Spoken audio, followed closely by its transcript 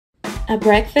A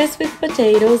breakfast with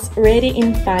potatoes ready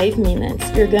in 5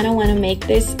 minutes. You're gonna wanna make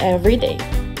this every day.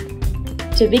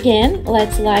 To begin,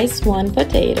 let's slice one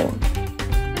potato.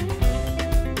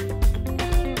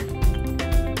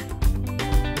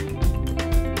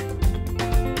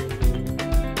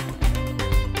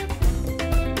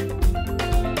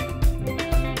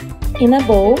 In a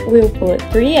bowl, we'll put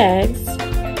 3 eggs,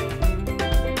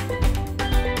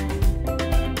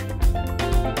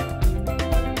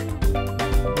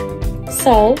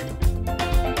 salt,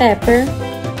 pepper,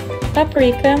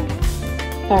 paprika,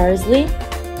 parsley,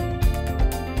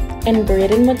 and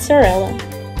grated mozzarella.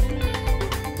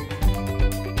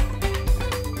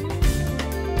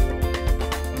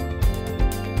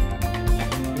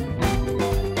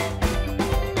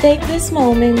 Take this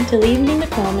moment to leave me in the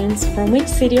comments from which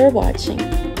city you're watching.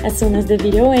 As soon as the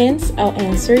video ends, I'll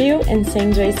answer you and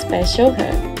send you a special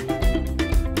hug.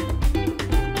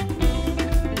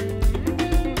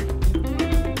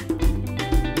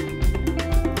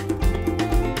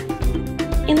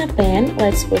 In a pan,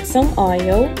 let's put some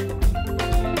oil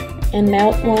and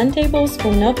melt 1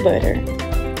 tablespoon of butter.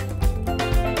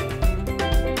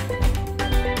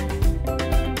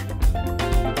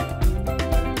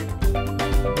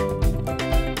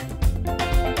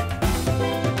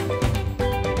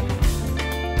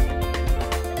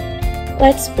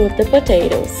 Let's put the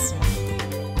potatoes.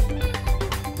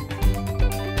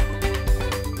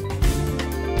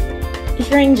 If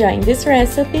you're enjoying this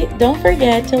recipe, don't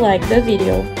forget to like the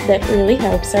video, that really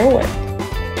helps our work.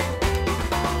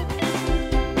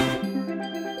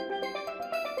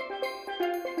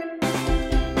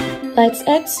 Let's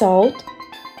add salt,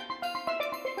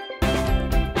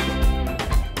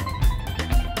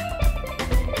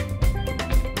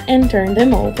 and turn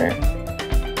them over.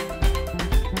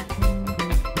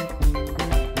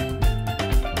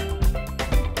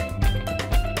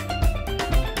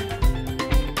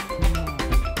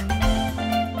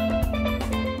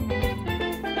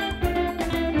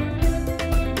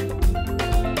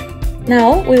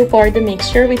 Now, we'll pour the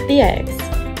mixture with the eggs.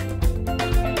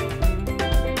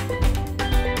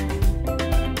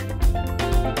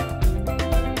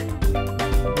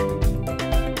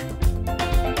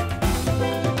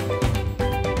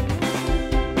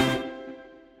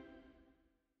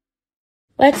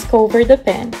 Let's cover the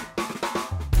pan.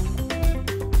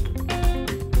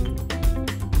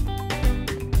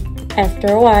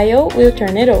 After a while, we'll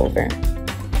turn it over.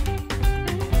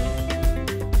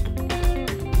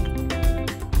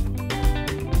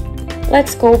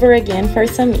 Let's cover again for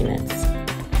some minutes.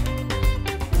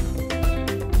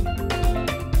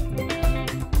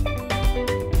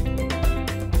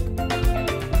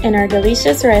 And our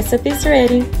delicious recipe is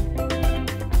ready.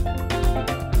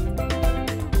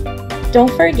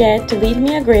 Don't forget to leave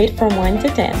me a grade from 1 to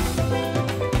 10.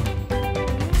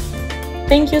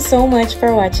 Thank you so much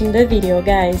for watching the video,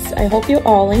 guys. I hope you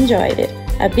all enjoyed it.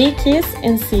 A big kiss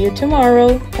and see you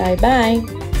tomorrow. Bye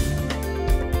bye!